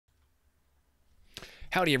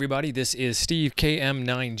Howdy everybody, this is Steve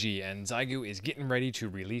KM9G, and Xiegu is getting ready to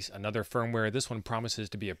release another firmware. This one promises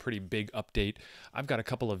to be a pretty big update. I've got a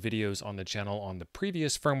couple of videos on the channel on the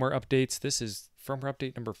previous firmware updates. This is firmware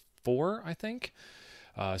update number 4, I think.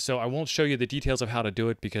 So I won't show you the details of how to do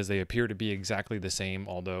it because they appear to be exactly the same,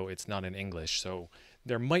 although it's not in English. So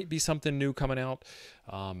there might be something new coming out.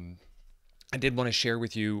 I did want to share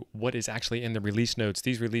with you what is actually in the release notes.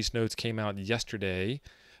 These release notes came out yesterday,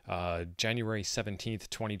 January 17th,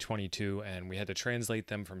 2022, and we had to translate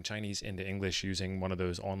them from Chinese into English using one of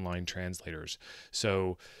those online translators.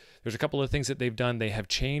 So there's a couple of things that they've done. They have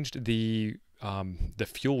changed the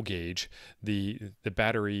fuel gauge, the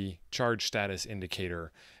battery charge status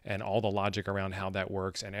indicator, and all the logic around how that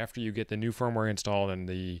works. And after you get the new firmware installed and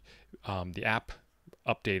the app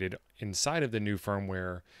updated inside of the new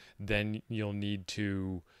firmware, then you'll need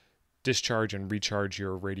to discharge and recharge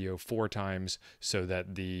your radio 4 times so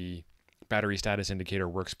that the battery status indicator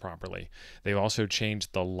works properly. They've also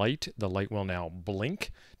changed the light. The light will now blink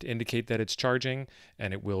to indicate that it's charging,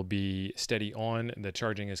 and it will be steady on. The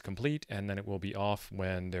charging is complete, and then it will be off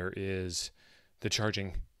when there is the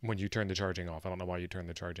charging, when you turn the charging off. I don't know why you turn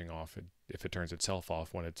the charging off if it turns itself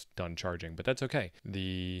off when it's done charging, but that's okay.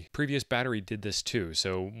 The previous battery did this too.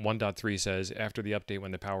 So 1.3 says after the update, when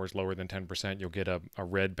the power is lower than 10%, you'll get a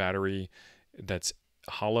red battery that's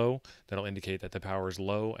hollow. That'll indicate that the power is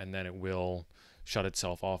low, and then it will shut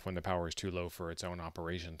itself off when the power is too low for its own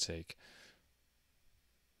operation's sake.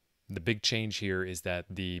 The big change here is that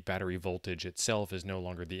the battery voltage itself is no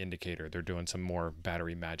longer the indicator. They're doing some more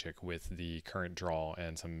battery magic with the current draw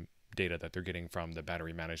and some data that they're getting from the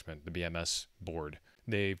battery management, the BMS board.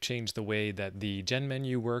 They've changed the way that the gen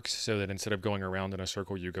menu works so that instead of going around in a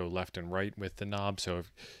circle, you go left and right with the knob. So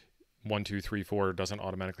if 1, 2, 3, 4 doesn't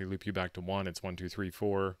automatically loop you back to 1, it's 1, 2, 3,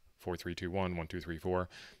 4. 4, 3, 2, 1, 1, 2, 3, 4.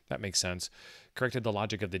 That makes sense. Corrected the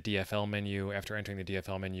logic of the DFL menu. After entering the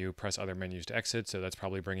DFL menu, press other menus to exit. So that's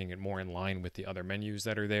probably bringing it more in line with the other menus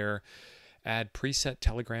that are there. Add preset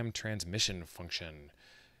telegram transmission function.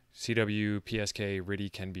 CW, PSK,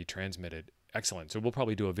 RIDI can be transmitted. Excellent. So we'll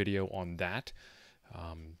probably do a video on that.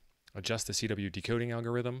 Adjust the CW decoding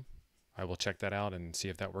algorithm. I will check that out and see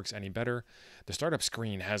if that works any better. The startup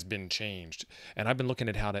screen has been changed, and I've been looking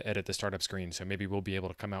at how to edit the startup screen, so maybe we'll be able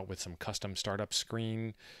to come out with some custom startup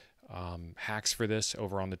screen hacks for this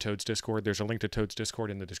over on the Toads Discord. There's a link to Toads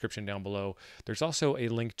Discord in the description down below. There's also a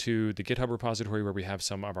link to the GitHub repository where we have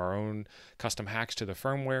some of our own custom hacks to the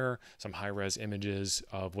firmware, some high-res images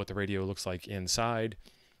of what the radio looks like inside,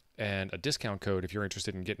 and a discount code if you're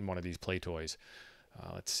interested in getting one of these play toys.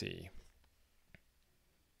 Let's see.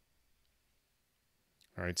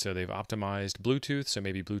 All right, so they've optimized Bluetooth, so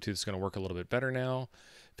maybe Bluetooth is going to work a little bit better now.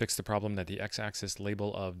 Fix the problem that the x-axis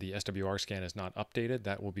label of the SWR scan is not updated.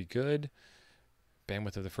 That will be good.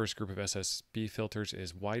 Bandwidth of the first group of SSB filters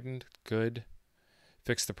is widened. Good.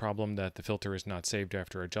 Fix the problem that the filter is not saved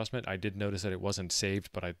after adjustment. I did notice that it wasn't saved,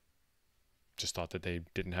 but I just thought that they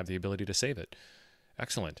didn't have the ability to save it.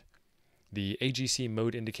 Excellent. The AGC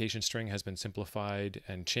mode indication string has been simplified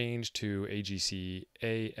and changed to AGC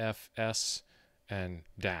AFS and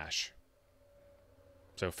dash.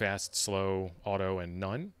 So fast, slow, auto, and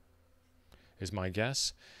none is my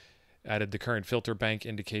guess. Added the current filter bank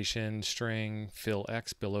indication string fill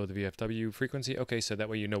X below the VFW frequency. Okay, so that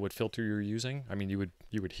way you know what filter you're using. I mean, you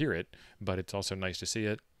would hear it, but it's also nice to see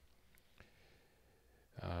it.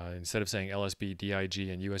 Instead of saying LSB DIG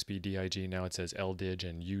and USB DIG, now it says LDIG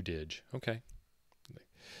and UDIG. Okay,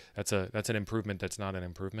 that's an improvement. That's not an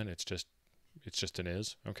improvement. It's just an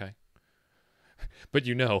is. Okay. But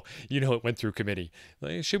you know it went through committee.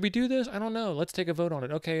 Like, should we do this? I don't know. Let's take a vote on it.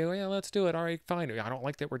 Okay, well, yeah, let's do it. All right, fine. I don't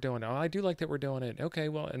like that we're doing it. Oh, I do like that we're doing it. Okay,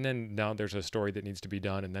 well, and then now there's a story that needs to be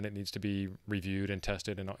done, and then it needs to be reviewed and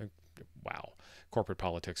tested. And wow, corporate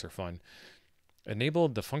politics are fun.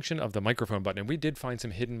 Enabled the function of the microphone button, and we did find some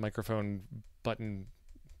hidden microphone button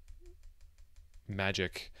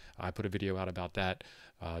magic. I put a video out about that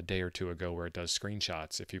a day or two ago where it does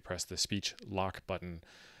screenshots if you press the speech lock button.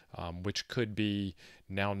 Which could be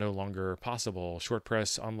now no longer possible. Short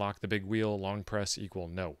press, unlock the big wheel. Long press equal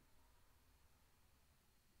no.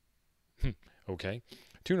 Okay.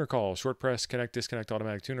 Tuner call. Short press, connect, disconnect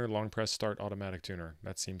automatic tuner. Long press, start automatic tuner.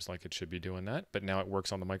 That seems like it should be doing that, but now it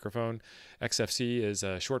works on the microphone. XFC is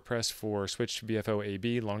a short press for switch VFO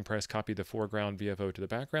AB. Long press, copy the foreground VFO to the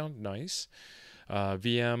background. Nice.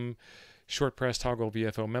 VM, short press, toggle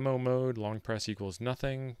VFO memo mode. Long press equals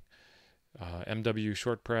nothing. MW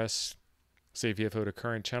short press, save VFO to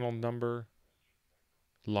current channel number.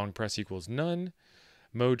 Long press equals none.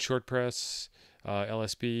 Mode short press,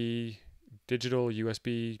 LSB digital,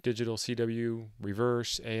 USB, digital, CW,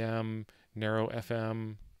 reverse, AM, narrow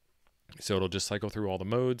FM. So it'll just cycle through all the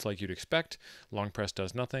modes like you'd expect. Long press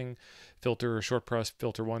does nothing. Filter, short press,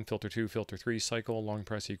 filter 1, filter 2, filter 3, cycle. Long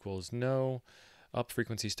press equals no. Up,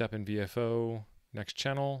 frequency step in VFO. Next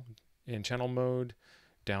channel, in channel mode.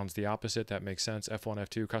 Down's the opposite, that makes sense. F1,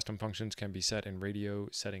 F2, custom functions can be set in radio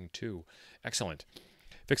setting 2. Excellent.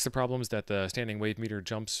 Fix the problems that the standing wave meter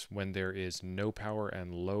jumps when there is no power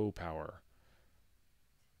and low power.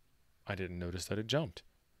 I didn't notice that it jumped.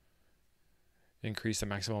 Increase the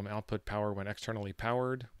maximum output power when externally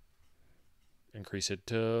powered. Increase it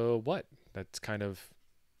to what? That's kind of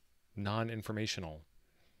non-informational.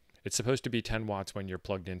 It's supposed to be 10 watts when you're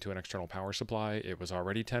plugged into an external power supply. It was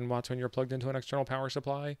already 10 watts when you're plugged into an external power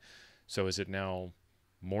supply. So is it now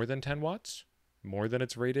more than 10 watts? More than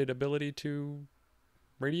its rated ability to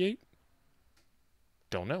radiate?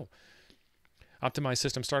 Don't know. Optimize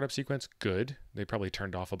system startup sequence. Good. They probably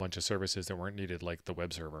turned off a bunch of services that weren't needed, like the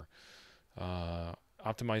web server.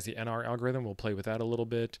 Optimize the NR algorithm. We'll play with that a little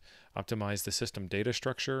bit. Optimize the system data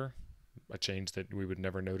structure. A change that we would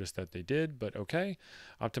never notice that they did, but okay.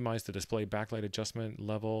 Optimize the display backlight adjustment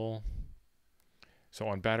level. So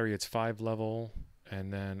on battery, it's 5 level,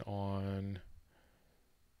 and then on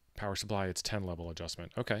power supply, it's 10 level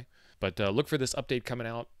adjustment. Okay. But look for this update coming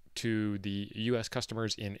out to the US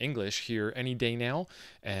customers in English here any day now,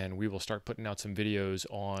 and we will start putting out some videos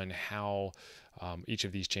on how each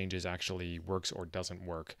of these changes actually works or doesn't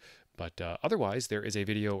work. But otherwise, there is a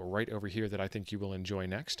video right over here that I think you will enjoy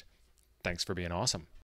next. Thanks for being awesome.